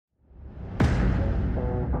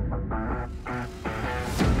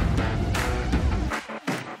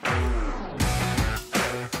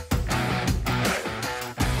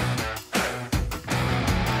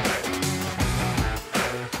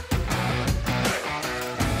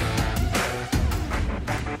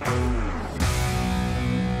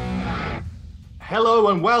Hello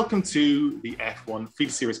and welcome to the F1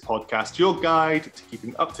 Feeder Series podcast, your guide to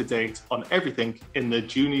keeping up to date on everything in the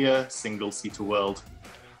junior single-seater world.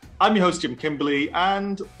 I'm your host, Jim Kimberley,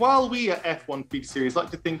 and while we at F1 Feeder Series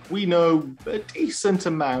like to think we know a decent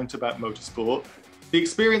amount about motorsport, the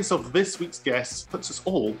experience of this week's guest puts us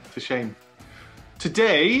all to shame.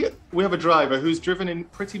 Today, we have a driver who's driven in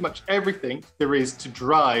pretty much everything there is to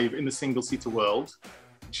drive in the single-seater world.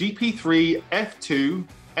 GP3, F2,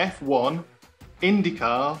 F1,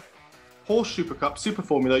 IndyCar, Porsche Super Cup, Super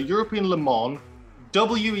Formula, European Le Mans,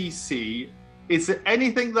 WEC. Is there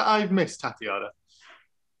anything that I've missed, Tatiana?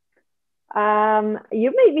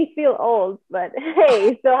 You made me feel old, but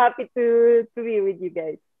hey, so happy to be with you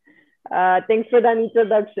guys. Thanks for that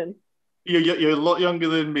introduction. You're a lot younger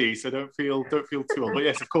than me, so don't feel too old. But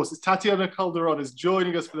yes, of course, it's Tatiana Calderón is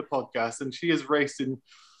joining us for the podcast, and she has raced in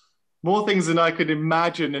more things than I could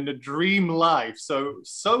imagine in a dream life. So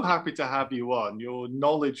happy to have you on. Your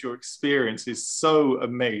knowledge, your experience is so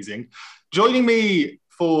amazing. Joining me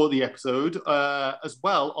for the episode as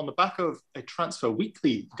well, on the back of a Transfer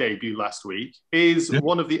Weekly debut last week, is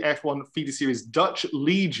one of the F1 Feeder Series Dutch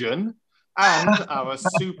Legion and our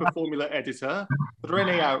Super Formula editor,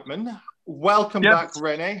 René Outman. Welcome back,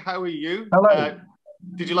 René. How are you? Hello.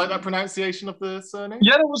 Did you like that pronunciation of the surname?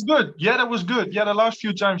 Yeah, that was good. Yeah, the last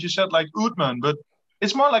few times you said like Ootman, but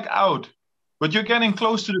it's more like out. But you're getting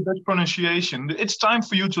close to the Dutch pronunciation. It's time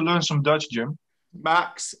for you to learn some Dutch, Jim.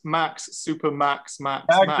 Max, Super Max.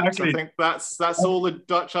 Exactly. I think that's all the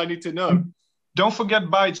Dutch I need to know. Don't forget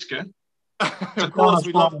Beitske. Of course,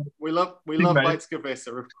 we love Beitske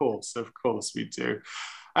Visser. Of course we do.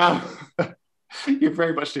 You're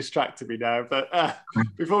very much distracted me now. But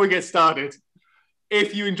before we get started,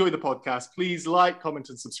 if you enjoy the podcast, please like, comment,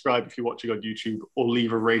 and subscribe if you're watching on YouTube, or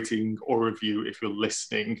leave a rating or review if you're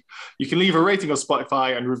listening. You can leave a rating on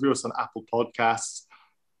Spotify and review us on Apple Podcasts.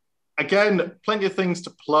 Again, plenty of things to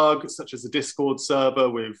plug, such as the Discord server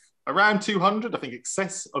with around 200, I think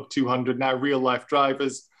excess of 200 now, real-life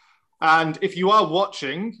drivers. And if you are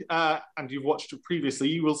watching, and you've watched it previously,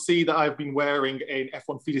 you will see that I've been wearing an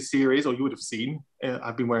F1 Feeder Series, or you would have seen,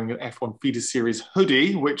 I've been wearing an F1 Feeder Series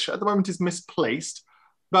hoodie, which at the moment is misplaced.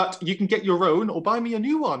 But you can get your own, or buy me a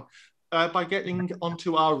new one, by getting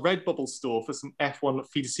onto our Redbubble store for some F1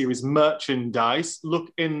 Feeder Series merchandise.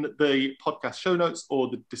 Look in the podcast show notes or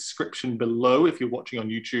the description below if you're watching on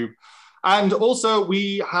YouTube. And also,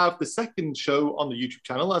 we have the second show on the YouTube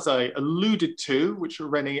channel, as I alluded to, which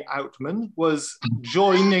René Outman was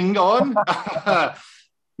joining on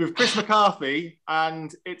with Chris McCarthy.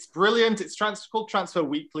 And it's brilliant. It's called Transfer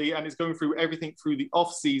Weekly, and it's going through everything through the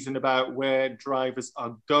off-season about where drivers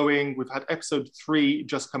are going. We've had episode 3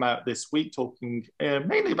 just come out this week, talking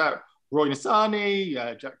mainly about Roy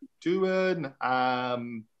Nissany, Jack Doohan.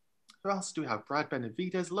 Who else do we have? Brad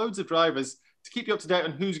Benavides, loads of drivers. To keep you up to date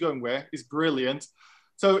on who's going where is brilliant.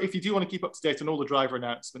 So if you do want to keep up to date on all the driver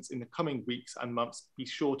announcements in the coming weeks and months, be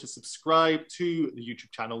sure to subscribe to the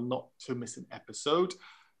YouTube channel not to miss an episode.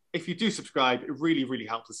 If you do subscribe, it really, really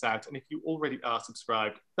helps us out. And if you already are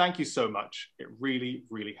subscribed, thank you so much. It really,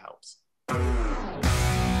 really helps.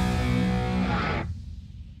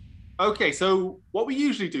 Okay, so what we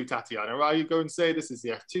usually do, Tatiana, right? You go and say this is the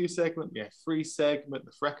F2 segment, the F3 segment,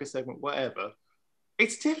 the Freca segment, whatever.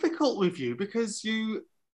 It's difficult with you because you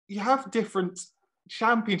have different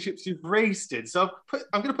championships you've raced in. So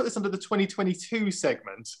I'm going to put this under the 2022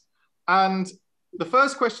 segment. And the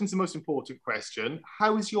first question is the most important question.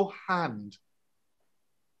 How is your hand?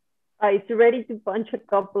 It's ready to punch a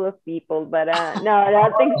couple of people, but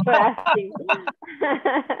no, thanks for asking.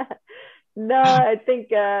 No, I think,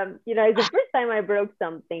 it's the first time I broke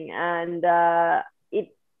something, and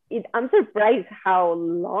I'm surprised how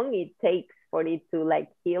long it takes for it to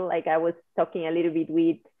heal. I was talking a little bit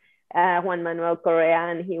with Juan Manuel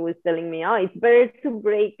Correa, and he was telling me, it's better to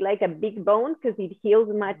break a big bone because it heals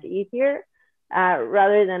much easier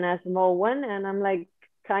rather than a small one. And I'm I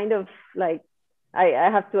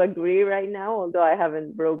have to agree right now, although I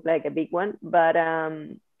haven't broke a big one. But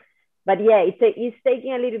yeah, it's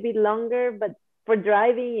taking a little bit longer. But for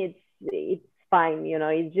driving, it's fine.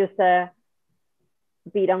 It's just a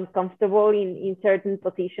bit uncomfortable in certain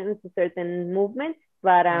positions, certain movements.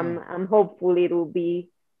 But I'm hopeful it will be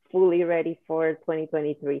fully ready for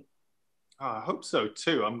 2023. I hope so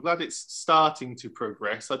too. I'm glad it's starting to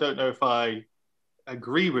progress. I don't know if I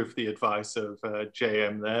agree with the advice of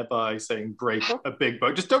JM there by saying break a big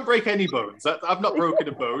bone. Just don't break any bones. I've not broken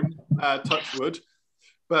a bone, touch wood.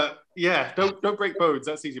 But yeah, don't break bones.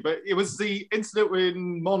 That's easy. But it was the incident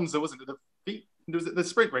in Monza, wasn't it? Was it the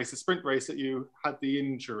sprint race that you had the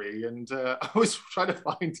injury? And I was trying to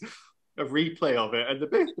find a replay of it, and the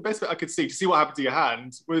best bit I could see to see what happened to your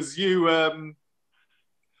hand was you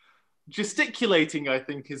gesticulating, I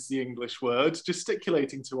think is the English word,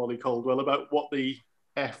 gesticulating to Ollie Caldwell about what the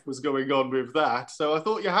F was going on with that. So I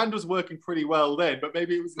thought your hand was working pretty well then, but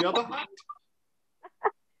maybe it was the other hand?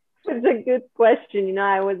 It's a good question. You know,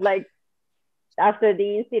 I was like, after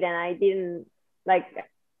the incident, I didn't like,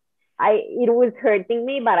 it was hurting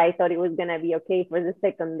me, but I thought it was gonna be okay for the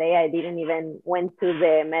second day. I didn't even went to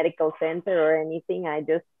the medical center or anything. I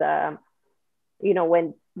just,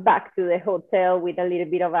 went back to the hotel with a little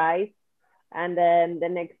bit of ice. And then the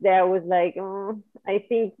next day I was like, oh, I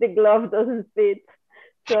think the glove doesn't fit.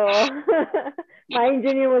 So my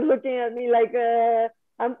engineer was looking at me like,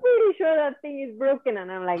 I'm pretty sure that thing is broken.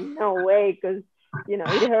 And I'm like, no way, because,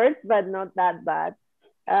 it hurts, but not that bad.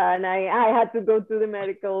 And I had to go to the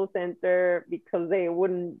medical center because they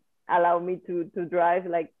wouldn't allow me to drive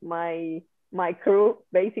like my crew,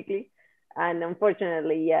 basically. And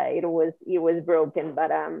unfortunately, yeah, it was broken. But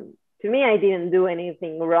to me, I didn't do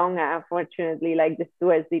anything wrong. Unfortunately, like the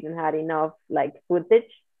stewards didn't have enough like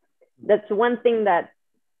footage. That's one thing that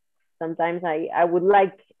sometimes I would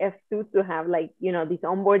like F2 to have, like, these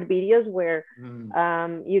onboard videos where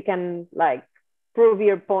you can like prove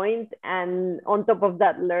your point, and on top of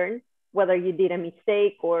that learn whether you did a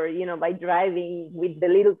mistake or, by driving with the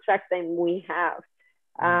little track time we have.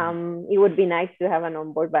 It would be nice to have an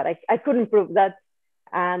onboard, but I couldn't prove that.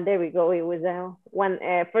 And there we go. It was one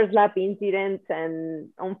first lap incident, and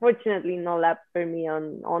unfortunately no laps for me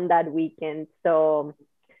on that weekend. So,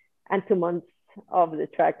 and 2 months of the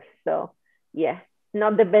track. So yeah,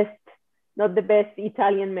 not the best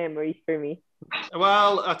Italian memories for me.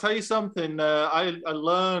 Well, I'll tell you something. I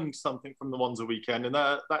learned something from the Monza weekend, and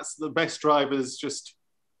that's the best drivers just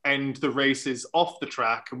end the races off the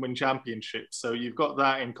track and win championships. So you've got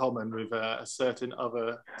that in common with a certain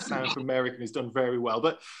other South American who's done very well.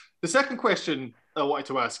 But the second question I wanted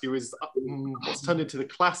to ask you is what's turned into the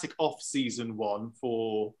classic off-season one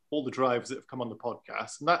for all the drivers that have come on the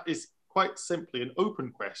podcast. And that is quite simply an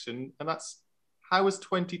open question. And that's, how has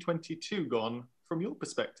 2022 gone from your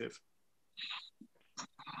perspective?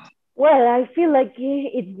 Well, I feel like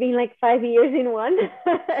it's been like 5 years in one,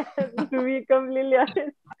 to be completely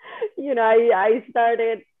honest. I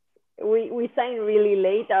started, we signed really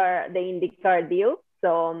late the IndyCar deal.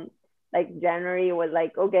 So like January was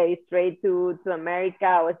like, okay, straight to America.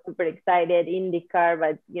 I was super excited, IndyCar,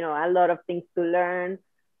 but a lot of things to learn,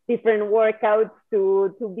 different workouts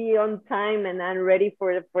to be on time and ready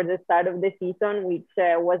for the start of the season, which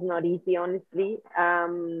was not easy, honestly.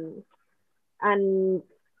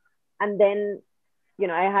 And then,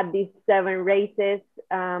 I had these 7 races.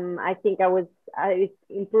 I think I was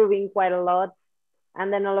improving quite a lot.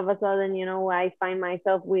 And then all of a sudden, I find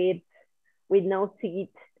myself with no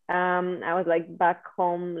seat. I was like back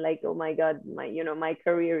home, like, oh my God, my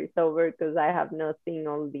career is over because I have not seen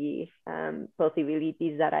all the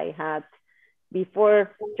possibilities that I had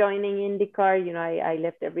before joining IndyCar. I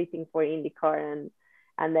left everything for IndyCar,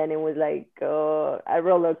 and then it was like a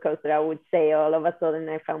roller coaster, I would say. All of a sudden,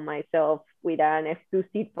 I found myself with an F2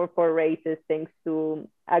 seat for 4 races, thanks to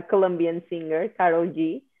a Colombian singer, Karol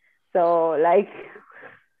G. So, like,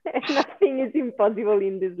 nothing is impossible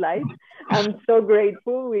in this life. I'm so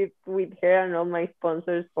grateful with her and all my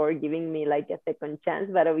sponsors for giving me like a second chance.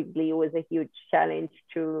 But obviously, it was a huge challenge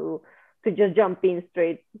to just jump in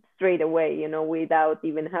straight away, without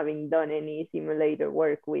even having done any simulator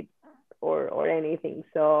work with or anything.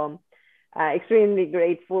 So extremely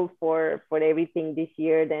grateful for everything this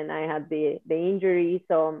year. Then I had the injury.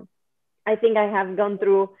 So I think I have gone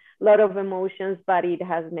through a lot of emotions, but it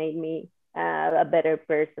has made me a better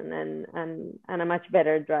person and a much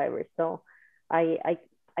better driver. So I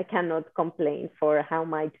cannot complain for how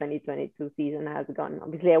my 2022 season has gone.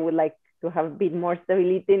 Obviously, I would like to have a bit more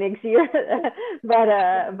stability next year,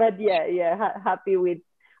 but yeah, happy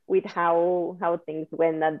with how things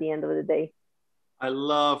went at the end of the day. I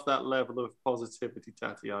love that level of positivity,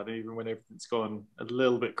 Tatiana. Even when everything's gone a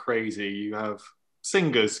little bit crazy, you have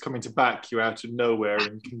singers coming to back you out of nowhere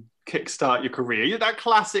and can kickstart your career. That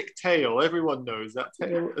classic tale, everyone knows that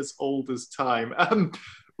tale as old as time.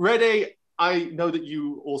 Rene, I know that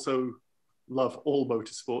you also love all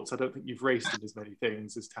motorsports. I don't think you've raced in as many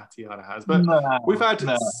things as Tatiana has, but we've had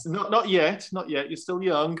not yet. You're still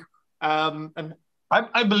young, and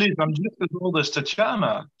I believe I'm just as old as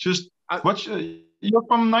Tatiana. You're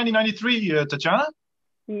from 1993, Tatiana?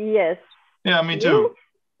 Yes. Yeah, me too.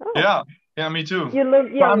 Oh. Yeah, me too. You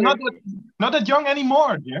look young. I'm not that young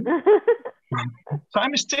anymore, dear.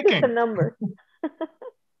 Time is ticking. Just a number.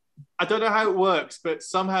 I don't know how it works, but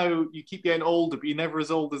somehow you keep getting older, but you're never as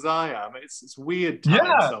old as I am. It's weird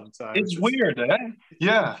times sometimes. It's weird, eh? It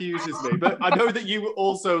confuses me. But I know that you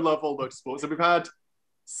also love all motorsports. So we've had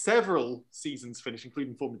several seasons finished,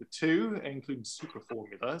 including Formula 2, including Super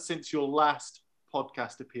Formula, since your last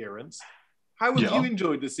podcast appearance. How have you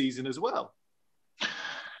enjoyed the season as well?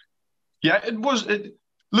 Yeah,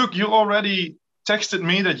 look, you already texted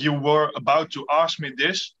me that you were about to ask me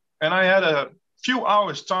this, and I had a few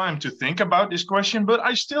hours time to think about this question, but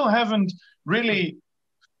I still haven't really.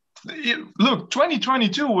 Look,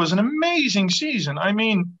 2022 was an amazing season. I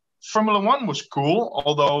mean, Formula One was cool,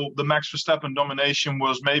 although the Max Verstappen domination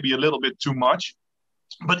was maybe a little bit too much.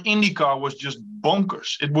 But IndyCar was just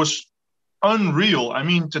bonkers. It was unreal. I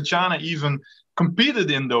mean, Tatiana even competed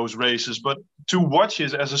in those races, but to watch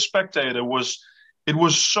it as a spectator was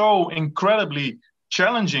so incredibly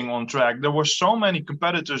challenging on track. There were so many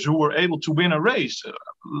competitors who were able to win a race.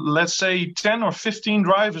 Let's say 10 or 15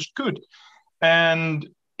 drivers could. And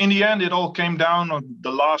in the end, it all came down on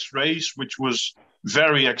the last race, which was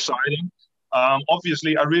very exciting.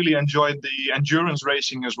 Obviously, I really enjoyed the endurance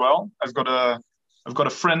racing as well. I've got a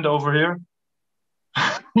friend over here.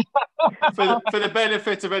 for the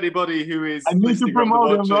benefit of anybody who is I need to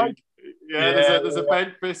promote him, right? Yeah, there's a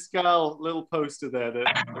Bent Biscal little poster there that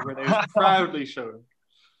René is proudly showing.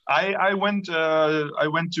 I went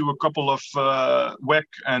to a couple of WEC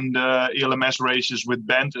and ELMS races with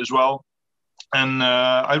Bent as well, and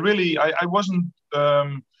I wasn't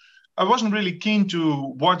really keen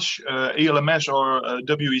to watch ELMS or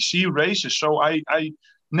WEC races, so I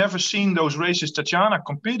never seen those races Tatiana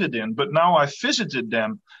competed in. But now I visited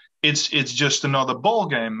them. It's just another ball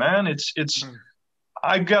game, man.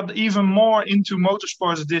 I got even more into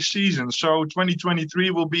motorsports this season. So 2023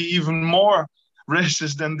 will be even more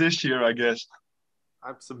races than this year, I guess.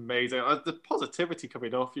 That's amazing. The positivity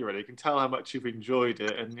coming off you, really. You can tell how much you've enjoyed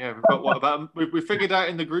it. And yeah, we've got we figured out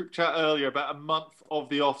in the group chat earlier about a month of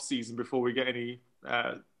the off season before we get any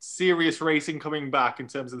serious racing coming back in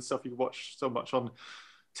terms of the stuff you watch so much on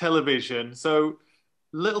television. So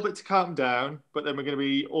a little bit to calm down, but then we're going to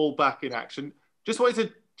be all back in action. Just wanted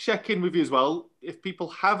to check in with you as well. If people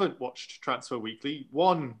haven't watched Transfer Weekly,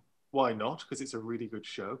 one, why not? Because it's a really good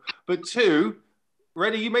show. But two,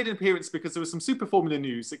 René, you made an appearance because there was some Super Formula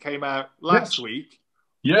news that came out last week.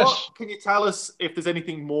 Yes. What can you tell us, if there's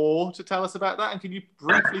anything more to tell us about that? And can you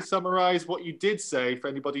briefly summarize what you did say for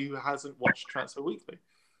anybody who hasn't watched Transfer Weekly?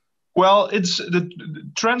 Well, the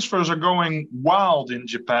transfers are going wild in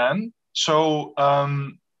Japan. So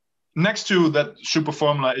next to that, Super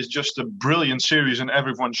Formula is just a brilliant series and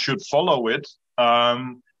everyone should follow it.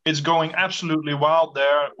 It's going absolutely wild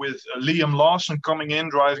there with Liam Lawson coming in,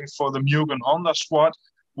 driving for the Mugen Honda squad,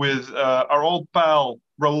 with our old pal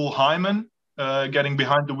Raoul Hyman getting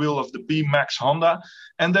behind the wheel of the B-Max Honda.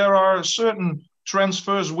 And there are certain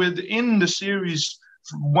transfers within the series.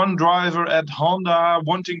 One driver at Honda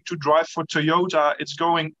wanting to drive for Toyota. It's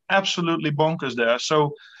going absolutely bonkers there.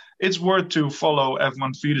 So it's worth to follow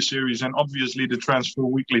F1 Feeder Series and obviously the Transfer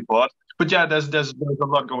Weekly pod. But yeah, there's a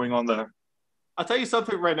lot going on there. I'll tell you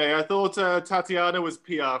something, René. I thought Tatiana was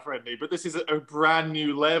PR friendly, but this is a brand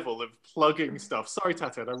new level of plugging stuff. Sorry,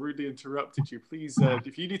 Tatiana, I rudely interrupted you. Please,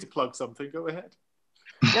 if you need to plug something, go ahead.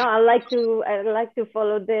 No, I like to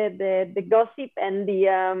follow the gossip and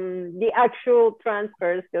the actual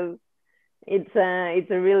transfers, because it's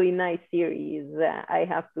a really nice series. I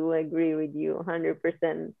have to agree with you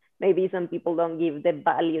 100%. Maybe some people don't give the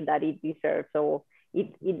value that it deserves, so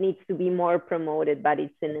it needs to be more promoted, but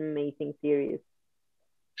it's an amazing series.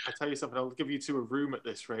 I'll tell you something. I'll give you two a room at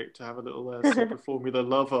this rate to have a little Super Formula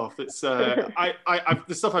love off. It's the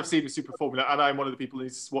stuff I've seen with Super Formula, and I'm one of the people who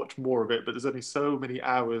needs to watch more of it. But there's only so many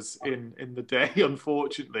hours in the day,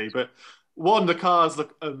 unfortunately. But one, the cars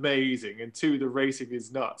look amazing, and two, the racing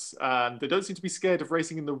is nuts. And they don't seem to be scared of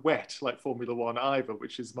racing in the wet like Formula One either,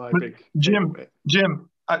 which is my big Jim.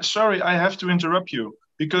 Sorry, I have to interrupt you.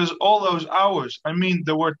 Because all those hours, I mean,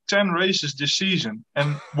 there were 10 races this season,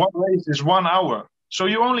 and one race is 1 hour. So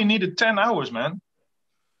you only needed 10 hours, man.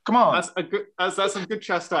 Come on. That's some good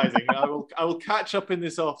chastising. I will catch up in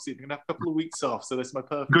this off season. I'm gonna have a couple of weeks off, so that's my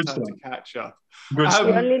perfect time to catch up. You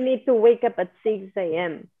only need to wake up at 6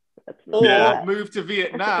 a.m. Or move to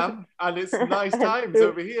Vietnam, and it's nice times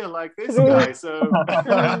over here like this guy. So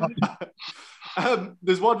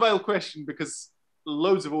there's one final question, because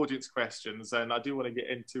loads of audience questions, and I do want to get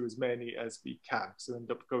into as many as we can, so I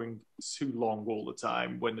end up going too long all the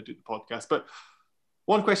time when I do the podcast. But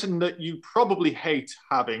one question that you probably hate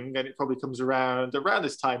having, and it probably comes around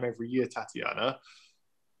this time every year, Tatiana.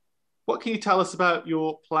 What can you tell us about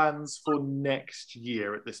your plans for next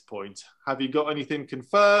year at this point? Have you got anything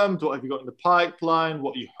confirmed? What have you got in the pipeline?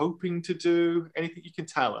 What are you hoping to do? Anything you can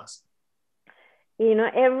tell us?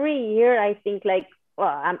 Every year I think like,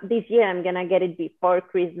 well, this year I'm going to get it before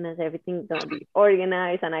Christmas. Everything's going to be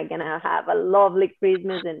organized and I'm going to have a lovely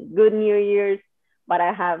Christmas and good New Year's. But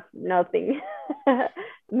I have nothing,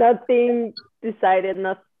 nothing decided,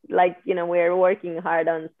 not like, we're working hard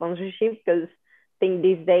on sponsorship because I think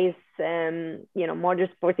these days,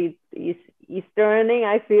 motorsport is turning.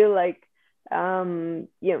 I feel like,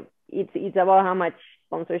 it's about how much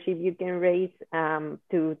sponsorship you can raise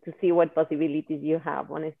to see what possibilities you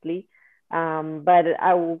have, honestly. But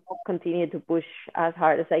I will continue to push as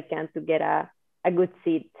hard as I can to get a good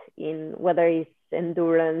seat in whether it's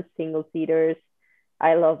endurance, single seaters.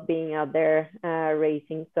 I love being out there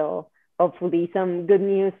racing. So hopefully some good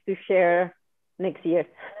news to share next year.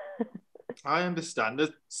 I understand.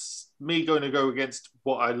 It's me going to go against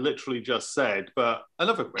what I literally just said, but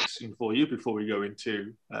another question for you before we go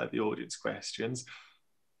into the audience questions.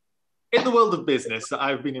 In the world of business that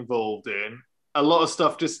I've been involved in, a lot of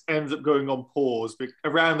stuff just ends up going on pause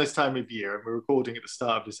around this time of year, and we're recording at the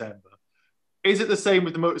start of December. Is it the same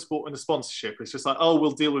with the motorsport and the sponsorship? It's just like, oh,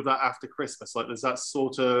 we'll deal with that after Christmas. Like there's that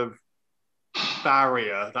sort of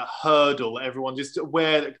barrier, that hurdle, everyone just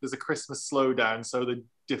aware that there's a Christmas slowdown, so they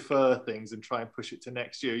defer things and try and push it to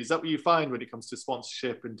next year. Is that what you find when it comes to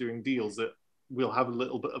sponsorship and doing deals, that we'll have a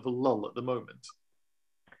little bit of a lull at the moment?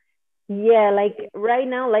 Yeah, like right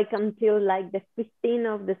now, like until like the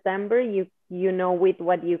 15th of December, you with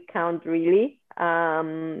what you count really.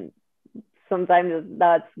 Sometimes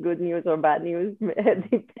that's good news or bad news,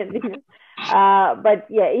 depending. But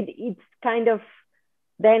yeah, it's kind of,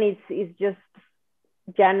 then it's just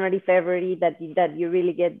January, February that you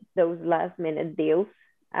really get those last minute deals,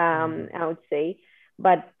 I would say.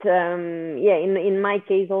 But yeah, in my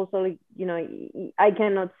case also, I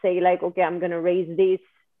cannot say like, okay, I'm going to raise this,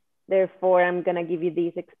 therefore I'm going to give you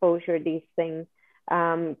this exposure, this thing.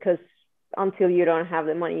 Because until you don't have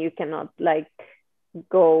the money, you cannot like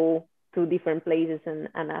go to different places and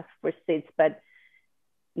ask for seats. But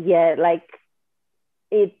yeah, like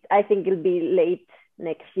I think it'll be late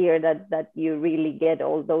next year that you really get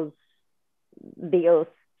all those deals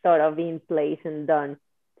sort of in place and done,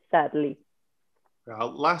 sadly.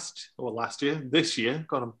 Well, this year,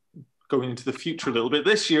 going into the future a little bit.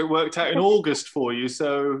 This year it worked out in August for you.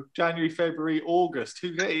 So January, February, August.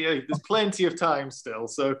 There's plenty of time still.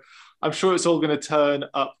 So I'm sure it's all going to turn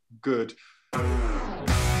up good.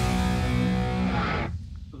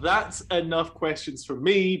 That's enough questions from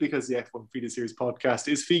me, because the F1 Feeder Series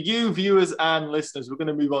podcast is for you, viewers and listeners. We're going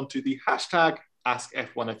to move on to the hashtag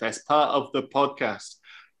AskF1FS part of the podcast.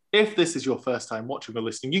 If this is your first time watching or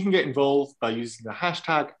listening, you can get involved by using the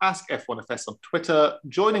hashtag AskF1FS on Twitter,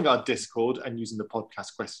 joining our Discord and using the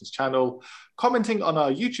podcast questions channel, commenting on our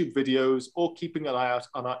YouTube videos, or keeping an eye out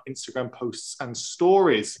on our Instagram posts and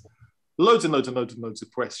stories. Loads and loads and loads and loads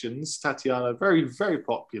of questions. Tatiana, very, very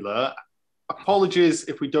popular. Apologies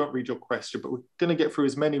if we don't read your question, but we're going to get through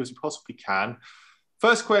as many as we possibly can.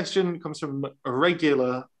 First question comes from a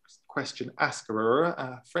regular question asker,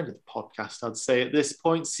 a friend of the podcast, I'd say at this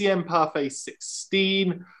point, CM Parfait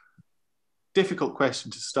 16. Difficult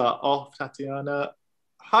question to start off, Tatiana.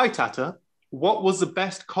 Hi, Tata. What was the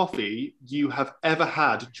best coffee you have ever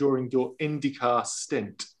had during your IndyCar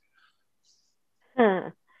stint?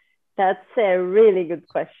 That's a really good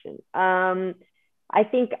question. I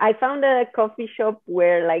think I found a coffee shop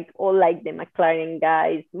where all the McLaren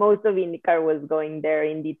guys, most of IndyCar was going there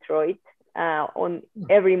in Detroit on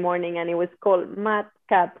every morning, and it was called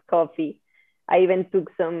Madcap Coffee. I even took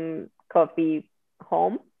some coffee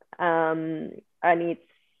home, and it's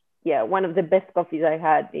one of the best coffees I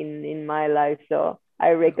had in my life. So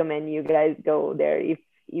I recommend you guys go there if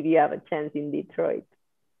you have a chance in Detroit.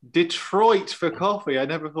 Detroit for coffee. I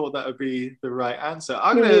never thought that would be the right answer.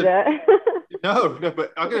 No,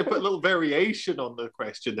 but I'm going to put a little variation on the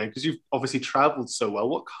question then, because you've obviously traveled so well.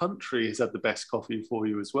 What country has had the best coffee for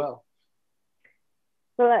you as well?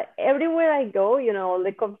 So everywhere I go, all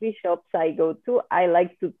the coffee shops I go to, I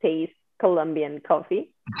like to taste Colombian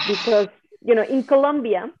coffee because, in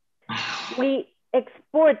Colombia, we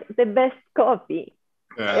export the best coffee.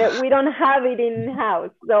 We don't have it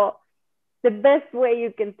in-house. So the best way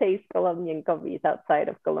you can taste Colombian coffee is outside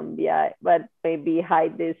of Colombia, but maybe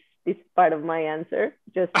hide this part of my answer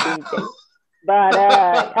just in case. But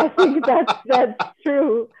I think that's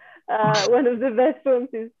true. One of the best ones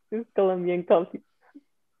is Colombian coffee.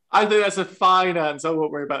 I think that's a fine answer. I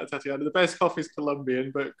won't worry about it, Tatiana. The best coffee is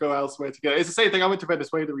Colombian, but go elsewhere to get it. It's the same thing. I went to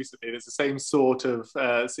Venezuela recently, and it's the same sort of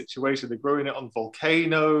situation. They're growing it on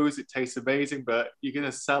volcanoes. It tastes amazing, but you're going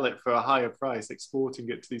to sell it for a higher price, exporting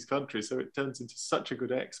it to these countries. So it turns into such a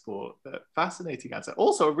good export. Fascinating answer.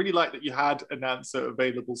 Also, I really like that you had an answer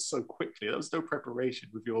available so quickly. There was no preparation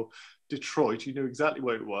with your Detroit. You knew exactly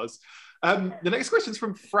what it was. The next question is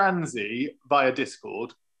from Franzi via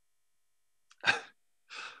Discord.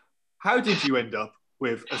 How did you end up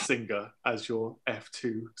with a singer as your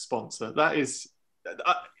F2 sponsor? That is,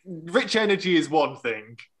 Rich Energy is one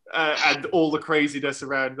thing, and all the craziness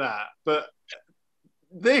around that, but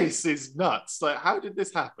this is nuts. Like, how did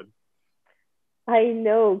this happen? I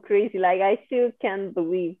know, crazy. Like, I still can't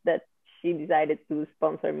believe that she decided to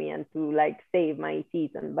sponsor me and to like save my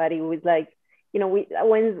season. But it was like, you know,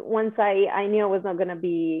 once I knew I was not gonna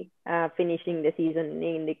be finishing the season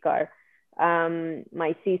in IndyCar.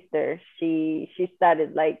 My sister, she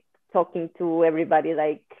started like talking to everybody,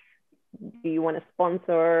 like, do you want a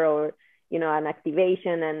sponsor or, you know, an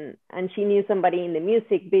activation? And she knew somebody in the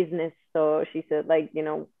music business, so she said, like, you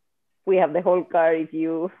know, we have the whole car if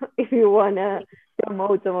you want to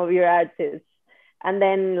promote some of your artists. And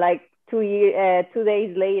then like 2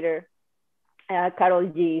 days later, Carol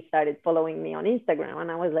G started following me on Instagram, and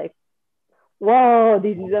I was like, whoa,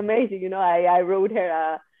 this is amazing. You know, I wrote her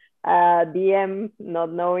a DM,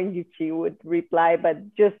 not knowing if she would reply,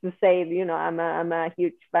 but just to say, you know, I'm a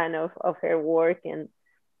huge fan of her work, and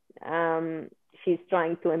she's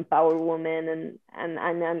trying to empower women, and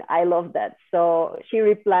I love that. So she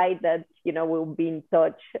replied that, you know, we'll be in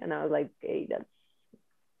touch, and I was like, hey, that's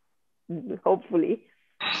hopefully.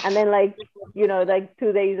 And then, like, you know, like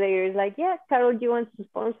 2 days later, it's like, yeah, Carol G wants to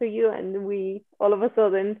sponsor you, and we all of a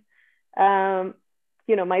sudden,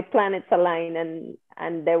 you know, my planets align,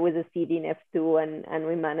 and there was a seat in F2, and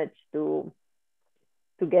we managed to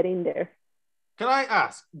get in there. Can I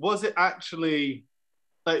ask, was it actually,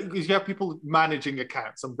 like, because you have people managing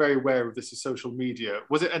accounts, I'm very aware of this is social media.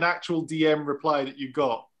 Was it an actual DM reply that you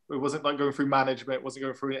got? It wasn't like going through management, it wasn't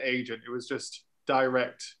going through an agent, it was just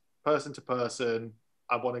direct, person to person,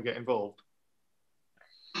 I want to get involved?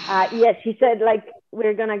 Yes, she said, like,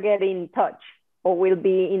 we're going to get in touch, or we'll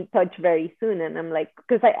be in touch very soon. And I'm like,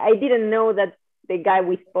 because I didn't know that the guy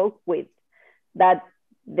we spoke with, that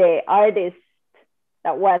the artist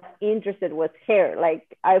that was interested was her.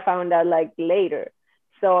 Like, I found out like later.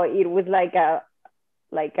 So it was like a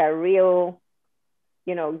real,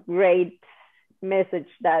 you know, great message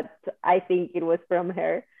that I think it was from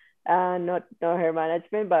her, not her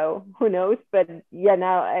management, but who knows. But yeah,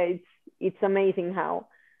 now it's amazing how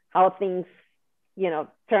things, you know,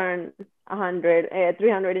 turn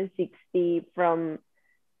 360 from,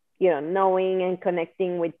 you know, knowing and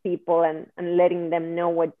connecting with people and letting them know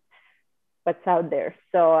what's out there.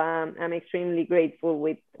 So I'm extremely grateful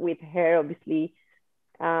with her. Obviously,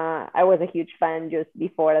 I was a huge fan just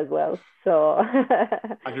before as well. So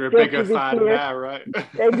and you're a bigger fan now, right?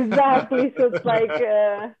 Exactly. So it's like,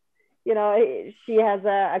 you know, she has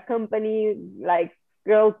a company, like,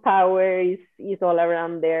 Girl Power is all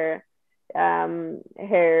around there.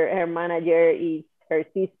 Her manager is her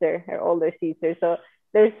sister, her older sister. So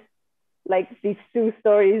there's like these two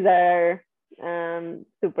stories that are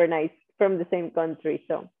super nice from the same country.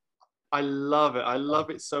 So I love it. I love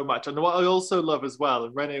it so much. And what I also love as well,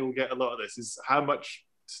 and Renee will get a lot of this, is how much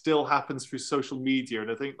still happens through social media.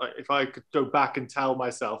 And I think, like, if I could go back and tell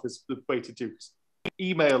myself, is the way to do.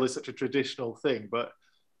 Email is such a traditional thing, but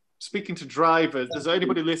speaking to drivers, is there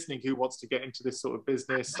anybody listening who wants to get into this sort of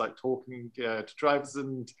business, like talking to drivers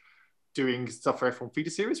and doing stuff for F1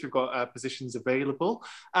 Feeder Series? We've got positions available.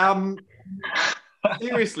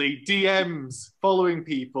 Seriously, DMs, following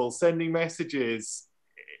people, sending messages.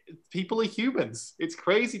 People are humans. It's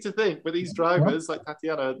crazy to think, but these drivers like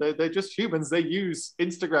Tatiana, they're just humans. They use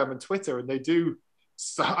Instagram and Twitter, and they do.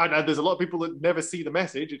 So, and there's a lot of people that never see the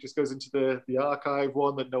message. It just goes into the archive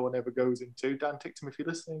one that no one ever goes into. Dan Tictum, if you're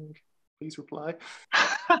listening, please reply.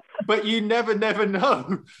 But you never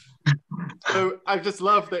know. So I just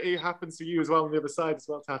love that it happens for you as well on the other side as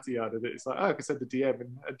well, Tatiana. That it's like, oh, I can send the DM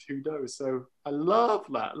and who knows. So I love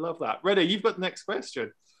that. Love that. Renee, you've got the next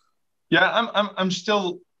question. Yeah, I'm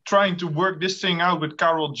still trying to work this thing out with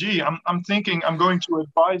Carol G. I'm thinking I'm going to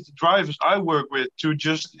advise the drivers I work with to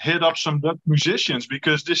just hit up some Dutch musicians,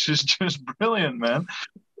 because this is just brilliant, man.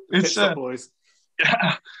 It's boys.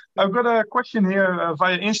 Yeah, I've got a question here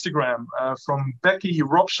via Instagram from Becky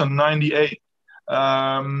Robson 98.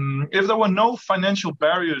 If there were no financial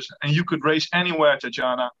barriers and you could race anywhere,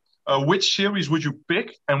 Tatiana, which series would you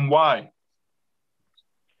pick and why?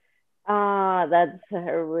 That's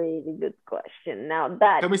a really good question. Now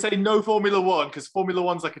that, Can we say no Formula One? Because Formula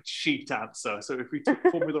One's like a cheat answer. So if we took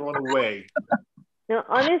Formula One away. no,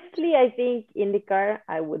 honestly, I think IndyCar,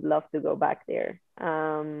 I would love to go back there.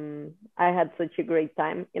 I had such a great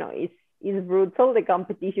time. It's brutal. The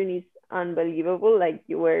competition is unbelievable, like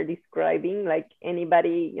you were describing. Like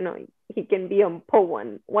anybody, he can be on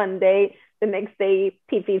pole one day, the next day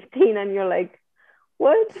P15, and you're like,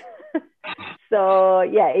 what? So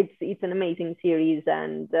yeah, it's an amazing series,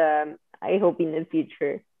 and I hope in the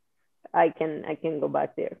future I can go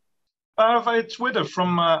back there. Via Twitter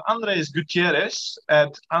from Andres Gutierrez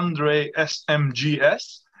at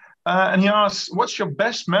AndreSMGS. And he asks, what's your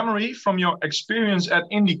best memory from your experience at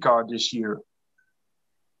IndyCar this year?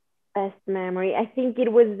 Best memory, I think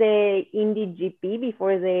it was the Indy GP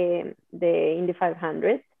before the Indy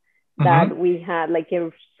 500 that we had like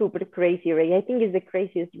a super crazy race. I think it's the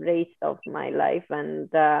craziest race of my life,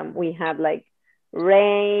 and we had like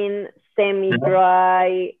rain,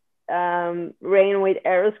 semi-dry, rain with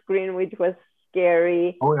air screen, which was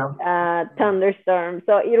scary. Thunderstorm.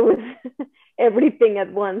 So it was everything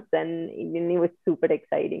at once, and it was super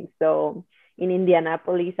exciting. So in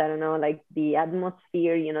Indianapolis, I don't know, like the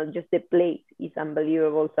atmosphere, just the place is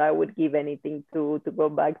unbelievable. So I would give anything to go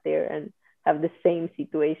back there and have the same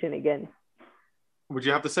situation again. Would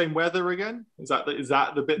you have the same weather again? Is that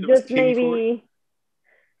the bit that just was key maybe for it?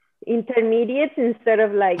 Intermediates instead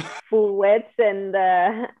of like full wets and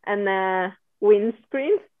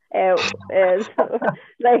windscreen, so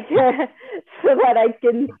that I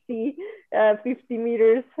can see 50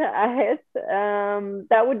 meters ahead.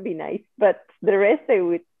 That would be nice, but the rest I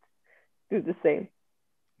would do the same.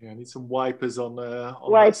 Yeah, I need some wipers on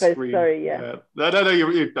wipers, that screen. Sorry, yeah. No,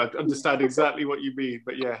 you understand exactly what you mean,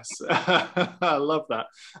 but yes, I love that.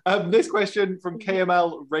 This question from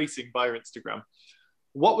KML Racing via Instagram.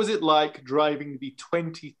 What was it like driving the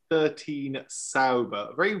 2013 Sauber?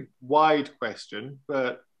 A very wide question,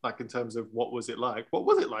 but like in terms of what was it like? What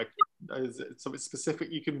was it like? Is it something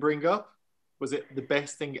specific you can bring up? Was it the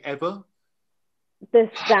best thing ever? The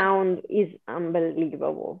sound is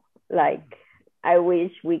unbelievable. Like, I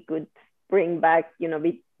wish we could bring back, this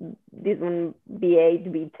one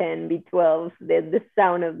V8, V10, V12. The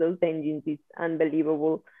sound of those engines is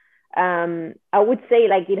unbelievable. I would say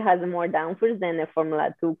like it has more downforce than a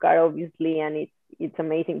Formula 2 car, obviously, and it's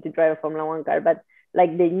amazing to drive a Formula 1 car. But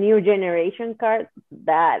like the new generation car,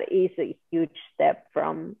 that is a huge step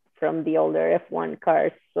from the older F1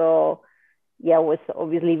 cars. So yeah, it was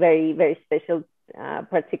obviously very, very special,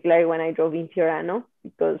 particularly when I drove in Fiorano,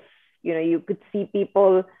 because you could see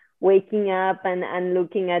people waking up and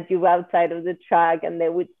looking at you outside of the track, and they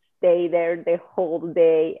would stay there the whole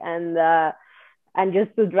day, and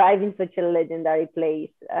just to drive in such a legendary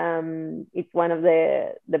place, it's one of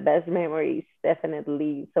the best memories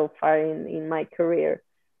definitely so far in my career.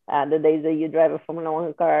 The days that you drive a Formula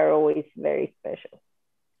 1 car are always very special.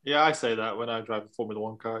 Yeah, I say that when I drive a Formula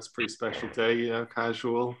One car, it's a pretty special day,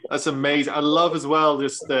 casual. That's amazing. I love as well,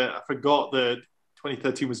 I forgot that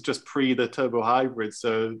 2013 was just pre the turbo hybrid.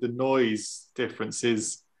 So the noise difference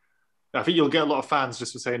is, I think you'll get a lot of fans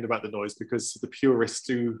just for saying about the noise, because the purists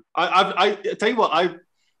do. I tell you what,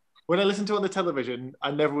 when I listened to it on the television,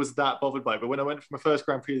 I never was that bothered by it. But when I went for my first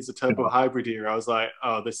Grand Prix as a turbo hybrid era, I was like,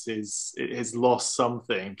 oh, it has lost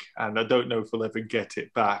something. And I don't know if we'll ever get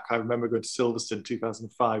it back. I remember going to Silverstone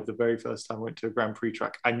 2005, the very first time I went to a Grand Prix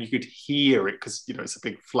track, and you could hear it because, it's a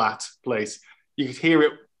big flat place. You could hear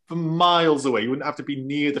it from miles away. You wouldn't have to be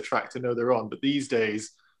near the track to know they're on. But these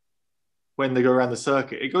days, when they go around the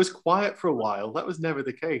circuit, it goes quiet for a while. That was never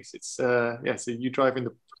the case. It's, so you're driving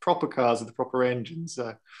the proper cars with the proper engines.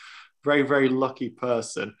 Very, very lucky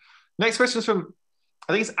person. Next question is from,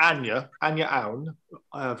 I think it's Anya Aun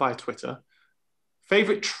via Twitter.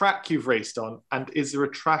 Favorite track you've raced on, and is there a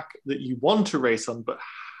track that you want to race on but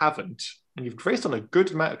haven't? And you've raced on a good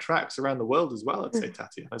amount of tracks around the world as well, I'd say,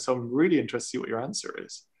 Tatiana. So I'm really interested to see what your answer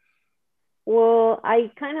is. Well, I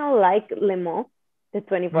kind of like Le Mans. The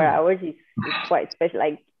 24 hours is quite special.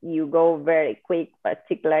 Like, you go very quick,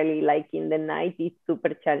 particularly like in the night. It's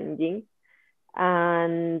super challenging.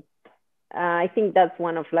 And I think that's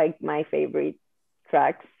one of like my favorite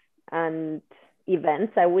tracks and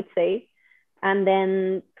events, I would say. And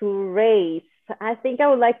then to race, I think I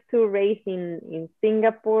would like to race in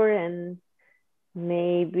Singapore, and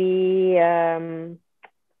maybe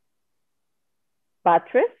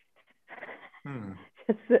Bathurst.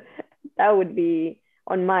 That would be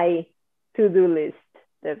on my to-do list,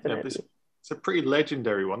 definitely. Yeah, a pretty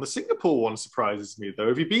legendary one. The Singapore one surprises me, though.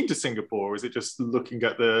 Have you been to Singapore, or is it just looking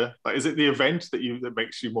at is it the event that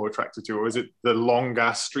makes you more attracted to, or is it the long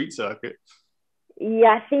ass street circuit?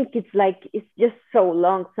 Yeah, I think it's just so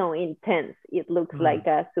long, so intense. It looks like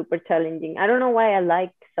a super challenging. I don't know why I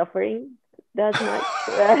like suffering that much.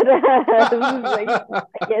 I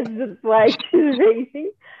guess that's why I choose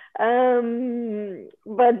racing.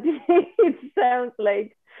 But it sounds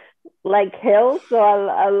like hell, so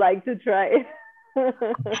I'll like to try it.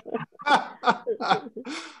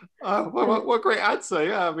 What a great answer.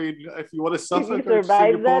 Yeah, I mean, if you want to suffer, if you go to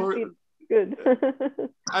survive Singapore. that, it's good.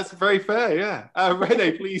 That's very fair, yeah.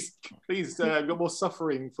 Rene, please, got more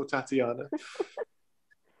suffering for Tatiana.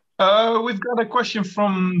 We've got a question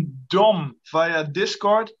from Dom via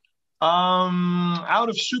Discord. Out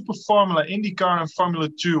of Super Formula, IndyCar, and Formula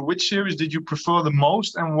 2, which series did you prefer the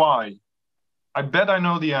most and why? I bet I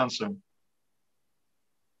know the answer.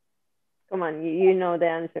 Come on, you know the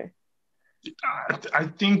answer. I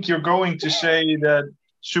think you're going to say that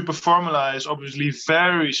Super Formula is obviously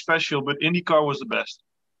very special, but IndyCar was the best.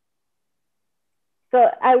 So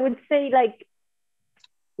I would say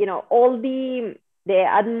all the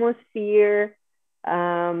atmosphere,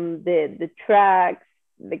 the tracks,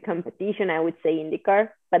 the competition, I would say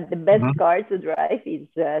IndyCar, but the best car to drive is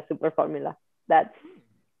Super Formula. That's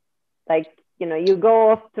you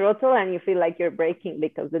go off throttle and you feel like you're braking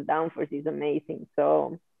because the downforce is amazing.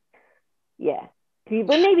 So yeah,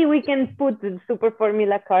 but maybe we can put the Super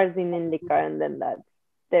Formula cars in IndyCar, and then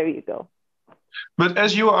there you go. But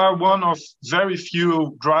as you are one of very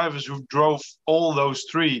few drivers who drove all those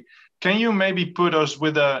three, can you maybe put us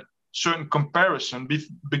with a certain comparison?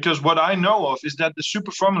 Because what I know of is that the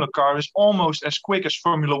Super Formula car is almost as quick as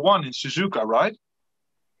Formula One in Suzuka, right?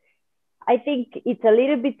 I think it's a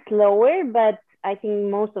little bit slower, but I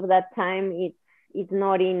think most of that time it's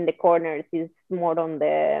not in the corners. It's more on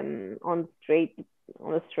the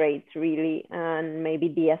straights really, and maybe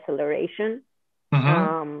the acceleration.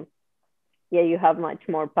 Yeah, you have much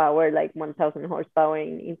more power, like 1,000 horsepower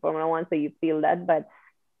in Formula One, so you feel that. But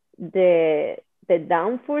the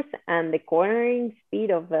downforce and the cornering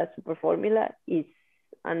speed of the Super Formula is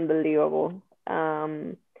unbelievable.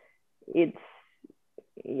 It's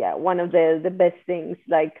one of the best things.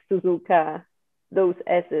 Like Suzuka, those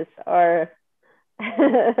S's are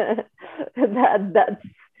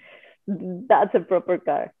that's a proper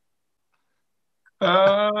car.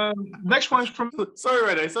 Next one is from... Sorry,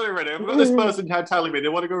 Rene. I've got this person now telling me they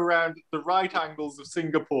want to go around the right angles of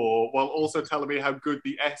Singapore while also telling me how good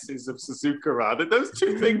the S's of Suzuka are. Those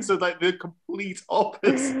two things are like the complete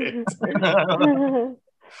opposite.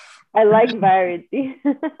 I like variety.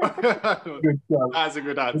 That's a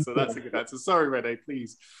good answer. Sorry, Rene,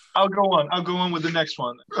 please. I'll go on with the next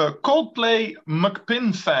one. Coldplay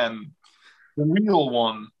McPin fan, the real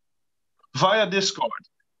one, via Discord.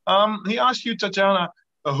 He asked you, Tatiana,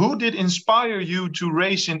 who did inspire you to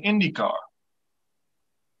race in IndyCar?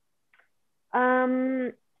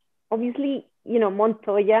 Obviously,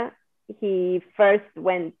 Montoya. He first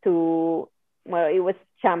went to, it was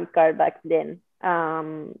Champ Car back then,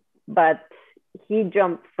 but he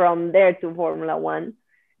jumped from there to Formula One.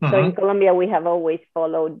 So in Colombia, we have always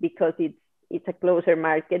followed because it's a closer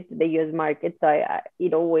market, the US market. So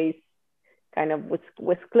it always kind of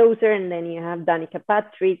was closer, and then you have Danica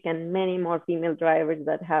Patrick and many more female drivers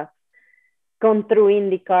that have gone through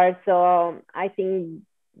IndyCar. So I think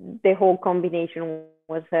the whole combination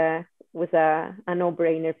was a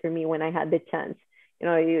no-brainer for me when I had the chance.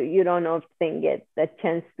 You don't often get the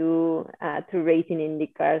chance to race in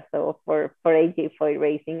IndyCar. So for AJ Foyt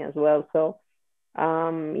Racing as well. So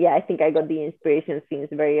I think I got the inspiration since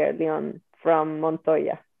very early on from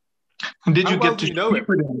Montoya. Did you get to know him?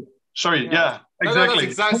 Sorry, yeah, exactly.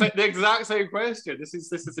 No, the exact same question. This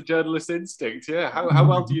is a journalist instinct. Yeah, how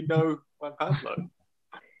well do you know Juan Pablo?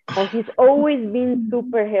 Well, he's always been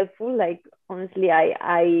super helpful. Like honestly,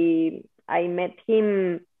 I met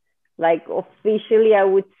him like officially. I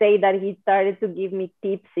would say that he started to give me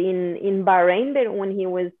tips in Bahrain when he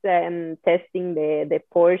was testing the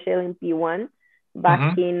Porsche LMP1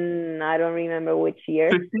 back in, I don't remember which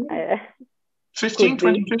year.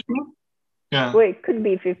 2015. Yeah. Well, it could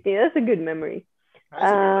be 50. That's a good memory.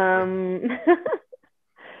 And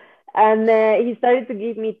he started to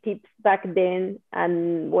give me tips back then.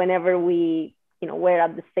 And whenever we, were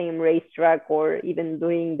at the same racetrack or even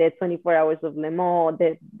doing the 24 hours of Le Mans,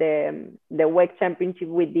 the WEC championship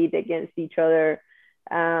we did against each other,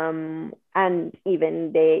 and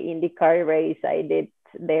even the IndyCar race I did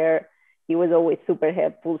there, he was always super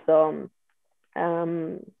helpful. So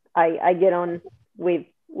I get on with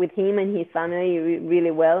with him and his family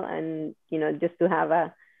really well. And, you know, just to have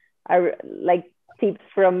a like tips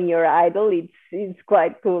from your idol, it's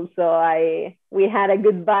quite cool. So we had a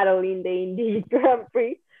good battle in the Indy Grand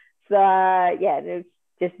Prix. So yeah,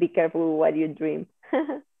 just be careful what you dream.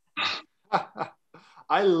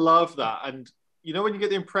 I love that. And you know, when you get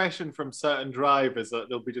the impression from certain drivers that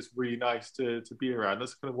they'll be just really nice to be around,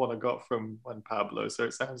 that's kind of what I got from Juan Pablo. So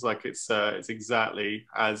it sounds like it's exactly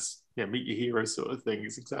as meet your hero sort of thing.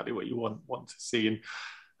 It's exactly what you want to see. And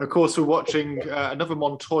of course, we're watching another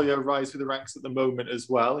Montoya rise through the ranks at the moment as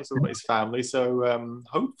well. He's all about his family. So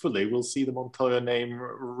hopefully we'll see the Montoya name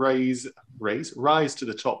rise to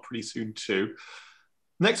the top pretty soon too.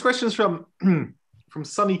 Next question is from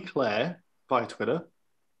Sunny Claire via Twitter.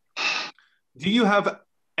 Do you have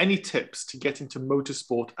any tips to get into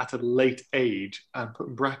motorsport at a late age, and put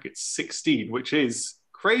in brackets 16, which is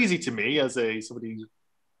crazy to me as somebody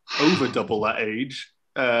over double that age,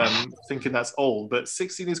 thinking that's old, but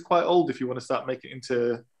 16 is quite old if you want to start making it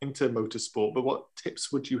into motorsport. But what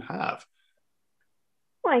tips would you have?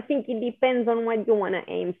 Well, I think it depends on what you want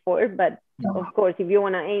to aim for, but of course, if you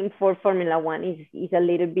want to aim for Formula One, it's a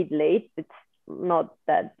little bit late. It's not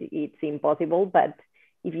that it's impossible, but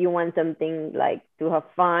if you want something like to have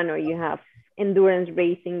fun, or you have endurance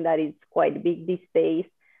racing that is quite big these days,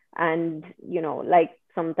 and you know, like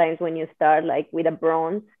sometimes when you start like with a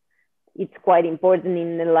bronze, it's quite important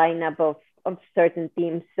in the lineup of certain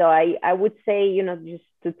teams. So I would say, you know, just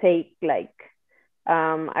to take like,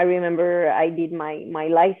 I remember I did my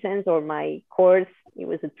license or my course. It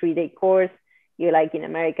was a 3-day course. You like in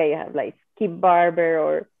America, you have like Skip Barber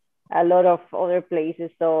or a lot of other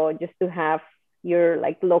places. So just to have your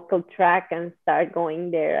like local track and start going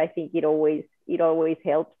there, I think it always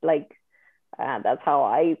helps. Like that's how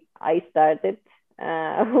I started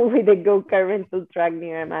with a go-kart rental track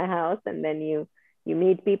near my house, and then you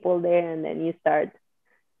meet people there, and then you start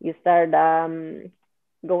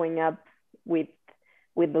going up with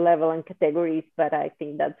the level and categories. But I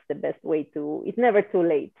think that's the best way to. It's never too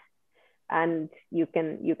late, and you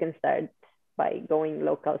can start by going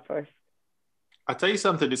local first. I'll tell you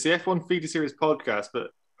something, it's the F1 Feeder Series podcast, but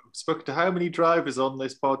I've spoken to how many drivers on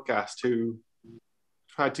this podcast who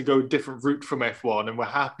tried to go a different route from F1 and were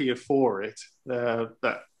happier for it. That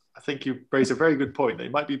I think you raise a very good point. They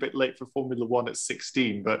might be a bit late for Formula One at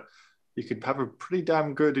 16, but you could have a pretty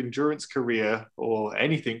damn good endurance career or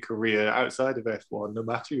anything career outside of F1, no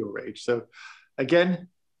matter your age. So again,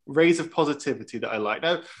 rays of positivity that I like.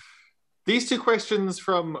 Now, these two questions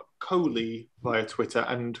from Coley via Twitter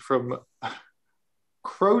and from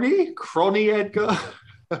Crony Edgar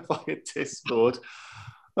via Discord.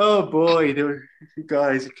 Oh boy, you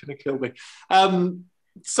guys are gonna kill me.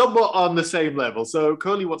 Somewhat on the same level. So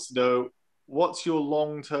Coley wants to know, what's your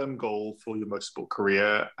long-term goal for your motorsport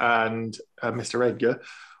career? And Mr. Edgar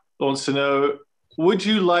wants to know, would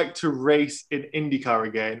you like to race in IndyCar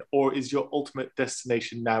again, or is your ultimate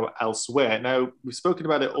destination now elsewhere? Now, we've spoken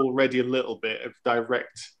about it already a little bit of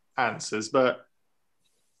direct answers, but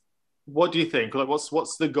what do you think? Like,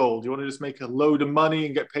 what's the goal? Do you want to just make a load of money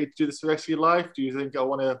and get paid to do this the rest of your life? Do you think I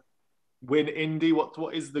want to win Indy? What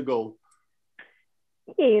is the goal?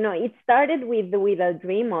 Yeah, you know, it started with a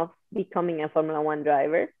dream of becoming a Formula One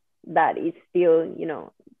driver. That is still, you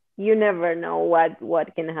know, you never know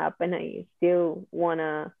what can happen. I still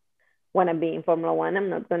wanna be in Formula One. I'm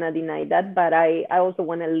not gonna deny that, but I also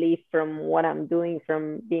wanna live from what I'm doing,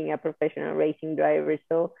 from being a professional racing driver.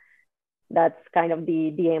 So that's kind of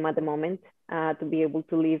the aim at the moment, to be able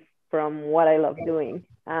to live from what I love doing.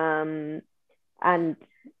 And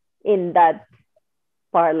in that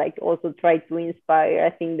part, like also try to inspire. I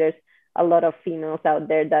think there's a lot of females out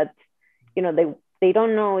there that, you know, they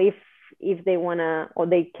don't know if they wanna or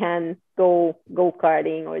they can go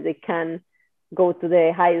karting, or they can go to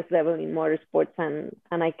the highest level in motorsports, and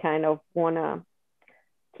I kind of wanna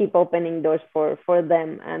keep opening doors for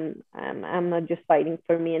them, and I'm not just fighting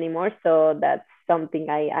for me anymore. So that's something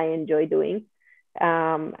I enjoy doing,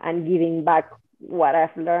 and giving back what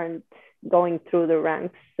I've learned going through the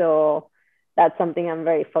ranks. So that's something I'm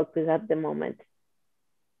very focused at the moment.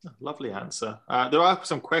 Lovely answer. There are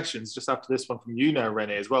some questions just after this one from you now,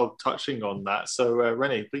 Renee, as well, touching on that. So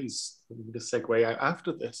Renee, please just segue out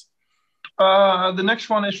after this. The next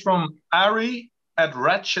one is from Ari at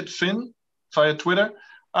RatchetFin via Twitter.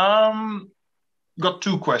 Got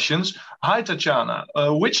two questions. Hi, Tatiana.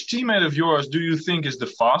 Which teammate of yours do you think is the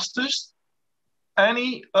fastest?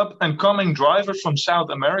 Any up-and-coming driver from South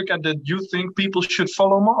America that you think people should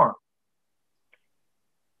follow more?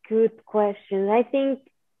 Good question. I think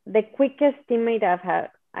the quickest teammate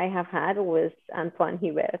I have had was Antoine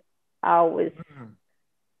Hubert. I was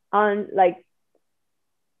on like,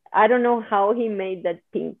 I don't know how he made that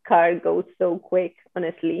pink car go so quick,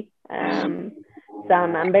 honestly. So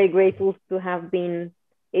I'm very grateful to have been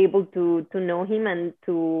able to know him and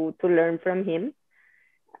to learn from him.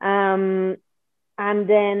 And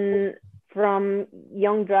then from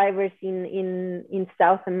young drivers in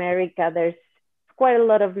South America, there's quite a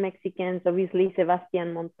lot of Mexicans, obviously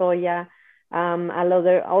Sebastian Montoya, a lot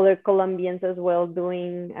of other Colombians as well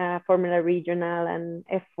doing Formula Regional and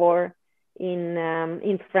F4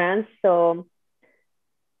 in France. So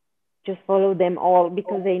just follow them all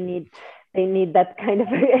because they need that kind of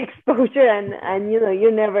exposure, and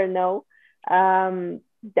you never know.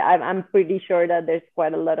 I'm pretty sure that there's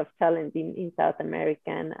quite a lot of talent in South America,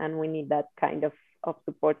 and we need that kind of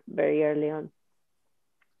support very early on.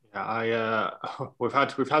 Yeah, we've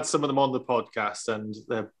had some of them on the podcast, and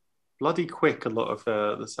they're bloody quick. A lot of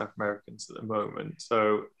the South Americans at the moment.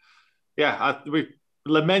 So yeah, we're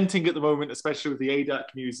lamenting at the moment, especially with the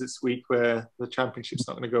ADAC news this week, where the championship's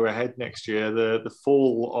not going to go ahead next year. The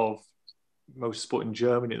fall of motorsport in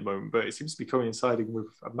Germany at the moment, but it seems to be coinciding with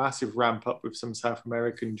a massive ramp up with some South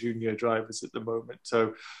American junior drivers at the moment.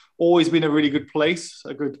 So always been a really good place,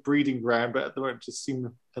 a good breeding ground, but at the moment just seems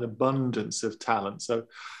an abundance of talent. So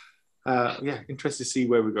yeah, interested to see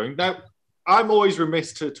where we're going. Now, I'm always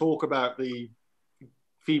remiss to talk about the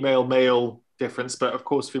female-male difference, but of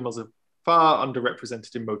course females are far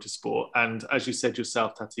underrepresented in motorsport. And as you said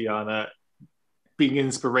yourself, Tatiana, being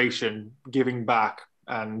inspiration, giving back,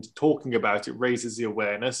 and talking about it raises the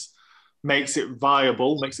awareness, makes it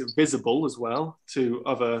viable, makes it visible as well to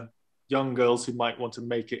other young girls who might want to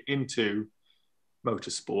make it into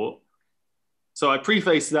motorsport. So I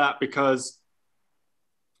preface that because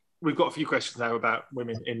we've got a few questions now about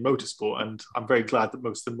women in motorsport, and I'm very glad that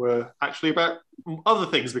most of them were actually about other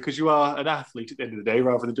things, because you are an athlete at the end of the day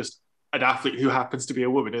rather than just an athlete who happens to be a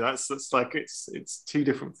woman. And that's like, it's two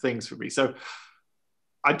different things for me. So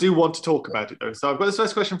I do want to talk about it though. So I've got this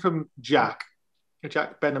first question from Jack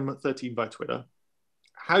Benham 13 by Twitter.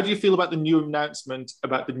 How do you feel about the new announcement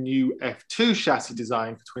about the new F2 chassis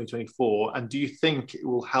design for 2024? And do you think it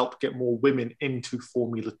will help get more women into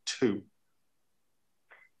Formula 2?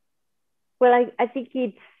 Well, I think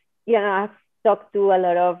it's, I've talked to a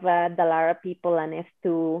lot of Dallara people and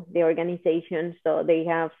F2, the organization. So they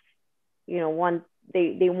have,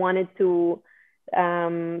 they wanted to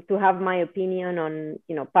have my opinion on,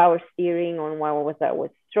 power steering, on what I was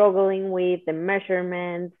struggling with, the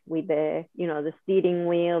measurements, with the, the steering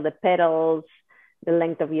wheel, the pedals, the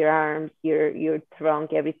length of your arms, your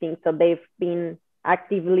trunk, everything. So they've been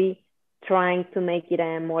actively trying to make it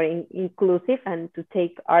more inclusive and to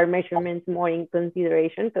take our measurements more in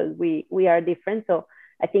consideration, because we are different. So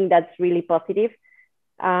I think that's really positive.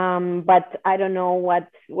 But I don't know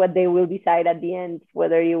what they will decide at the end,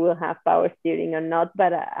 whether you will have power steering or not.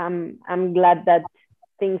 But I'm glad that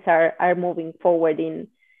things are moving forward in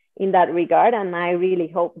that regard, and I really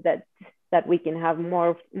hope that we can have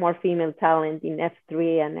more female talent in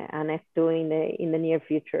F3 and F2 in the near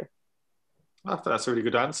future. I think that's a really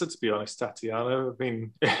good answer, to be honest, Tatiana. I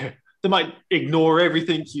mean, they might ignore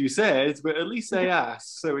everything you said, but at least they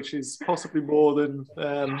asked, so which is possibly more than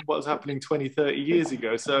what was happening 20, 30 years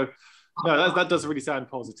ago. So, no, that does really sound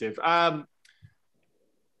positive. A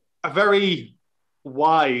very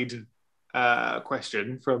wide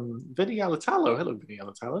question from Vinny Alatalo. Hello, Vinny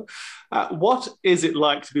Alatalo. What is it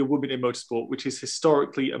like to be a woman in motorsport, which is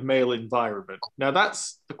historically a male environment? Now,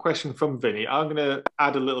 that's the question from Vinny. I'm going to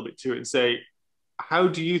add a little bit to it and say, how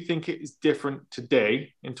do you think it is different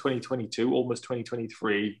today in 2022, almost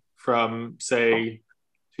 2023, from, say,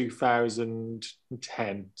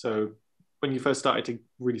 2010? So when you first started to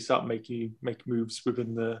really start make moves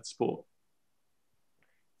within the sport.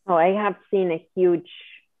 Oh, I have seen a huge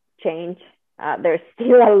change. There's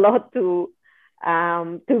still a lot to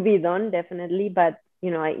be done, definitely. But,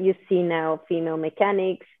 you see now female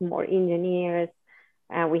mechanics, more engineers.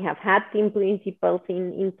 We have had team principals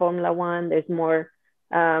in Formula One. There's more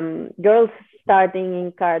girls starting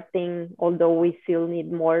in karting, although we still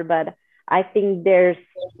need more. But I think there's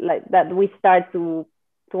like that we start to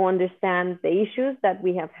understand the issues that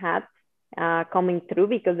we have had coming through,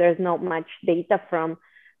 because there's not much data from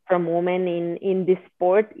women in this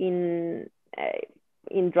sport, in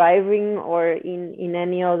driving or in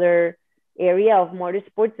any other area of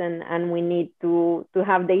motorsports, and we need to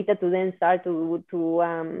have data to then start to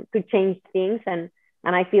change things, and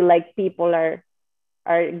I feel like people are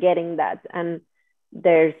getting that, and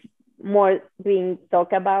there's more being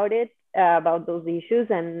talked about it, about those issues,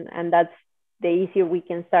 and that's the easier we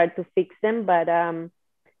can start to fix them. But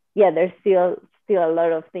yeah, there's still still a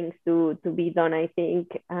lot of things to be done, I think.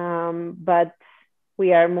 But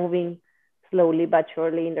we are moving slowly but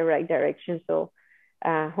surely in the right direction. So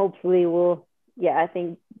hopefully I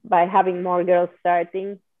think by having more girls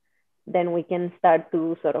starting, then we can start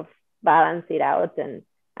to sort of balance it out and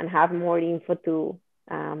have more info to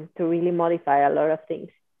really modify a lot of things.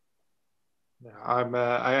 Yeah,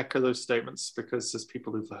 I echo those statements because as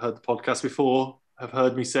people who've heard the podcast before have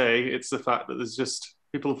heard me say, it's the fact that there's just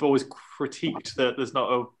people have always critiqued that there's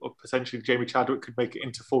not a potentially Jamie Chadwick could make it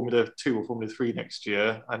into Formula 2 or Formula 3 next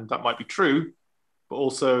year, and that might be true, but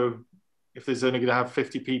also if there's only going to have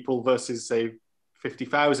 50 people versus say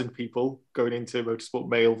 50,000 people going into motorsport,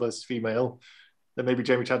 male versus female, then maybe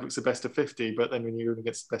Jamie Chadwick's the best of 50, but then when you're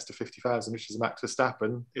against the best of 50,000, which is Max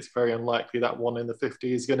Verstappen, it's very unlikely that one in the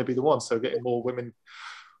 50 is going to be the one. So getting more women,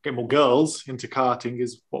 getting more girls into karting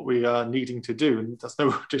is what we are needing to do. And that's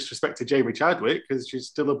no disrespect to Jamie Chadwick, because she's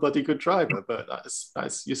still a bloody good driver, but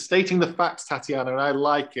that's you're stating the facts, Tatiana, and I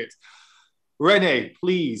like it. Renee,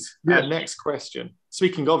 please, yes. Next question.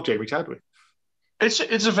 Speaking of Jamie Chadwick.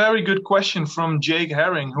 It's a very good question from Jake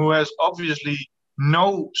Herring, who has obviously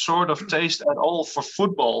no sort of taste at all for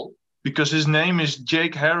football, because his name is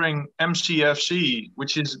Jake Herring MCFC,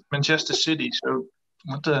 which is Manchester City. So,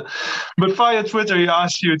 but via Twitter, he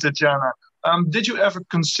asked you, Tatiana, did you ever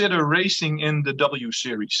consider racing in the W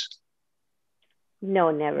Series?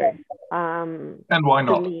 No, never. And why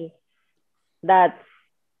not? To me,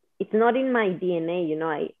 it's not in my DNA. You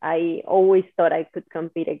know, I always thought I could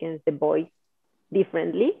compete against the boys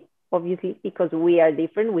differently, obviously, because we are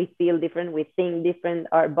different, we feel different, we think different,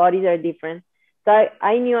 our bodies are different. So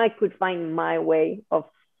I knew I could find my way of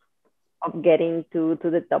getting to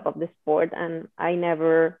the top of the sport, and I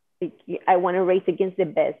want to race against the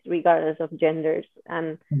best regardless of genders,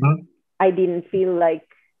 and I didn't feel like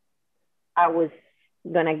I was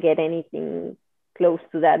gonna get anything close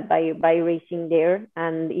to that by racing there.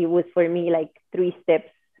 And it was for me like 3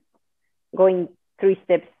 steps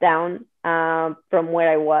down from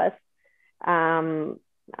where I was. I'm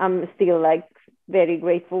still like very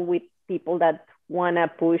grateful with people that want to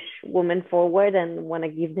push women forward and want to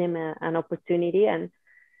give them an opportunity. And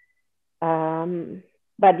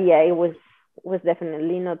but yeah, it was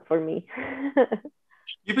definitely not for me.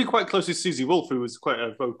 You've been quite close with Susie Wolff, who was quite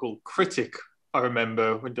a vocal critic, I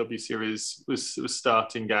remember, when W Series was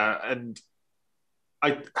starting out. And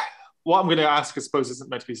what I'm going to ask, I suppose, isn't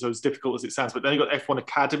meant to be so as difficult as it sounds, but then you've got F1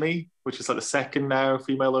 Academy, which is like the second now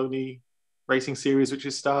female-only racing series, which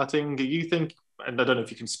is starting. Do you think, and I don't know if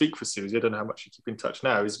you can speak for Susie, I don't know how much you keep in touch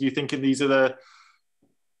now, is you thinking these are the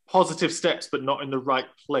positive steps, but not in the right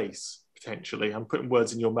place, potentially? I'm putting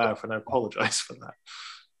words in your mouth, and I apologize for that.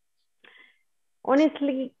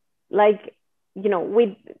 Honestly, like, you know,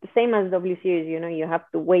 with same as W Series, you know, you have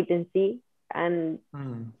to wait and see. And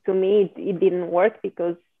to me, it didn't work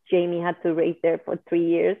because Jamie had to race there for 3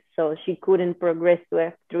 years, so she couldn't progress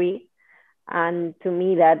to F3. And to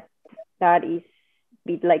me, that is a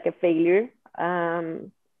bit like a failure.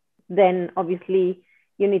 Then obviously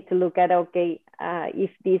you need to look at, okay,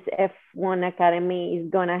 if this F1 Academy is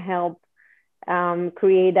gonna help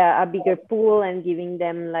create a bigger pool and giving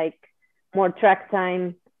them like more track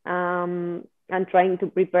time and trying to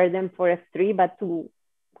prepare them for F3, but to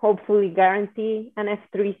hopefully guarantee an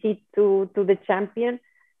F3 seat to the champion,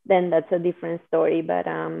 then that's a different story. But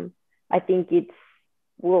I think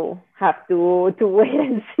we'll have to wait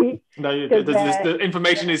and see. No, the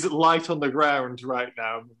information is light on the ground right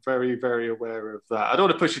now. I'm very, very aware of that. I don't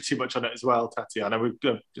want to push you too much on it as well, Tatiana.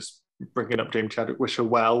 We're just bringing up Jamie Chadwick. Wish her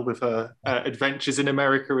well with her adventures in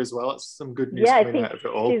America as well. That's some good news coming out of it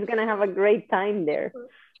all. She's going to have a great time there.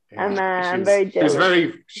 Yeah, I'm very jealous.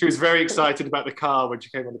 She was very excited about the car when she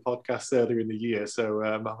came on the podcast earlier in the year. So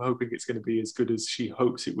I'm hoping it's going to be as good as she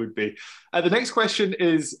hopes it would be. The next question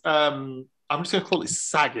is, I'm just going to call it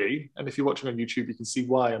Saggy. And if you're watching on YouTube, you can see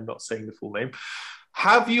why I'm not saying the full name.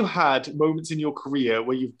 Have you had moments in your career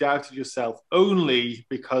where you've doubted yourself only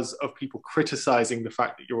because of people criticizing the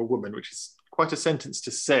fact that you're a woman, which is quite a sentence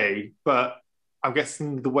to say, but I'm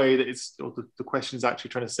guessing the way that the question is actually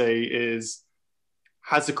trying to say is,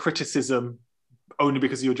 has the criticism only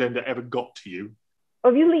because of your gender ever got to you?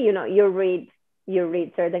 Obviously, you know, you read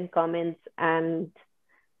certain comments, and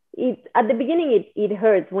at the beginning it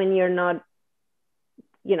hurts when you're not,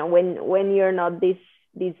 you know, when you're not this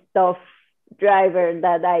tough driver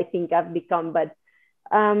that I think I've become. But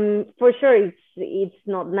for sure it's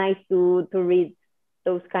not nice to read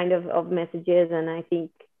those kind of messages. And I think,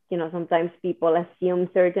 you know, sometimes people assume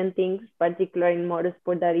certain things, particularly in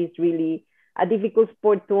motorsport, that is really a difficult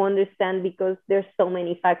sport to understand because there's so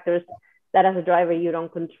many factors that as a driver you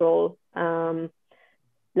don't control.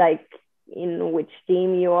 like in which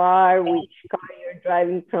team you are, which car you're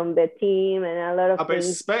driving from the team, and a lot of But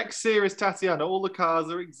things. spec series, Tatiana, all the cars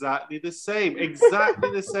are exactly the same. Exactly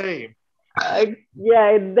the same.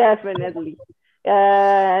 Yeah, definitely.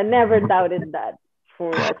 Never doubted that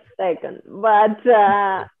for a second. But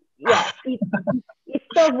yeah, it's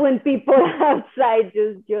tough when people outside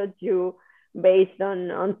just judge you based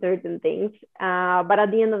on certain things. But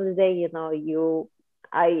at the end of the day, you know,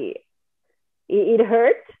 it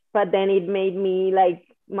hurt, but then it made me like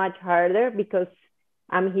much harder because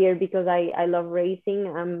I'm here because I love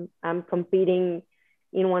racing. I'm competing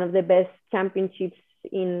in one of the best championships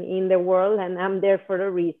in the world, and I'm there for a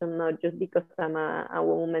reason, not just because I'm a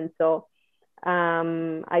woman. So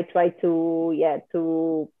I try to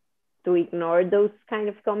ignore those kind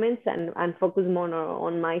of comments and focus more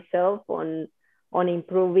on myself, on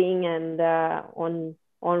improving, and on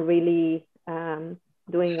really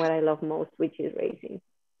doing what I love most, which is racing.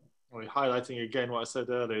 Well, highlighting again what I said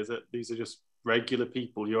earlier is that these are just regular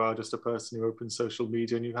people. You are just a person who opens social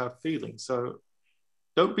media and you have feelings. So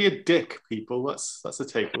don't be a dick, people. That's a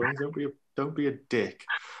takeaway. Don't be a dick.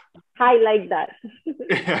 Highlight that.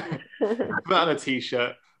 Yeah. Put on a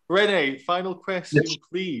t-shirt. Renee, final question, yes,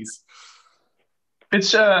 please.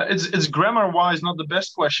 It's grammar-wise not the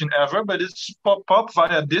best question ever, but it's pop up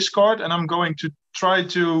via Discord, and I'm going to try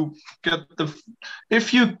to get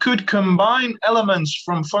if you could combine elements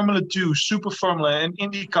from Formula 2, Super Formula, and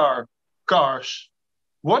IndyCar cars,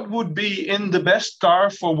 what would be in the best car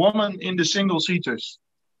for women in the single-seaters?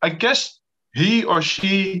 I guess he or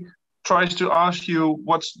she tries to ask you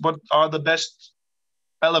what are the best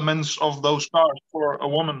elements of those cars for a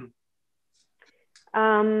woman.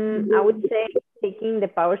 I would say taking the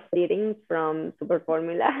power steering from Super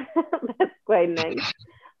Formula. That's quite nice.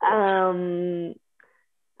 And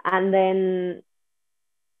then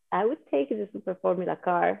I would take the Super Formula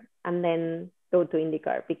car and then go to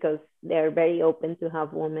IndyCar because they're very open to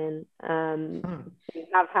have women. We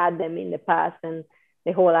have had them in the past, and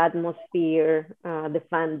the whole atmosphere, the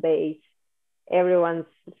fan base, everyone's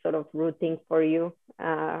sort of rooting for you,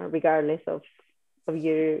 regardless of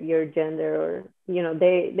your gender, or you know,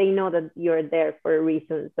 they know that you're there for a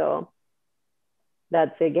reason. So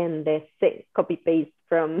that's again the copy paste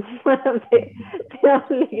from one of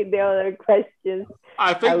the other questions.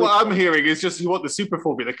 I think what I'm hearing is just you want the Super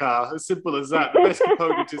Formula car. As simple as that. The best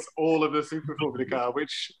component is all of the Super Formula car,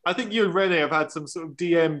 which I think you and Renee have had some sort of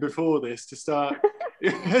DM before this to start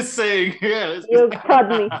saying, yeah. You cut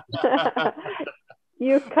me.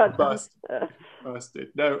 You cut me. Busted.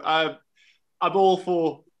 No, I'm all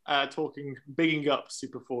for bigging up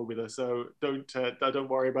Super Formula, so don't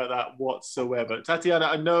worry about that whatsoever. Tatiana,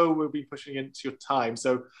 I know we'll be pushing into your time,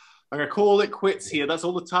 so I'm going to call it quits here. That's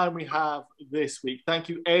all the time we have this week. Thank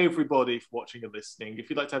you, everybody, for watching and listening. If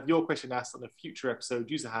you'd like to have your question asked on a future episode,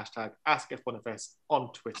 use the hashtag AskF1FS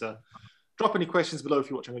on Twitter. Drop any questions below if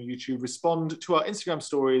you're watching on YouTube. Respond to our Instagram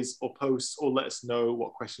stories or posts, or let us know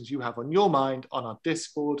what questions you have on your mind on our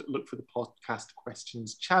Discord. Look for the Podcast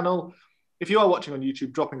Questions channel. If you are watching on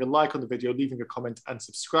YouTube, dropping a like on the video, leaving a comment, and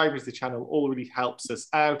subscribing to the channel all really helps us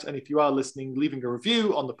out. And if you are listening, leaving a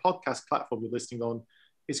review on the podcast platform you're listening on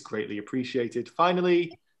is greatly appreciated.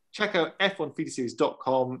 Finally, check out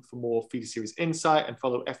f1feederseries.com for more Feeder Series insight, and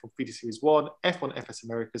follow F1 Feeder Series 1, F1 FS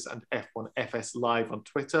Americas, and F1 FS Live on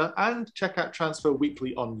Twitter, and check out Transfer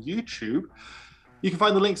Weekly on YouTube. You can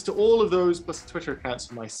find the links to all of those, plus the Twitter accounts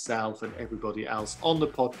for myself and everybody else on the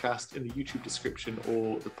podcast in the YouTube description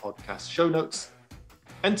or the podcast show notes.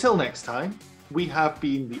 Until next time, we have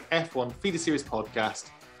been the F1 Feeder Series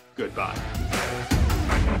podcast. Goodbye.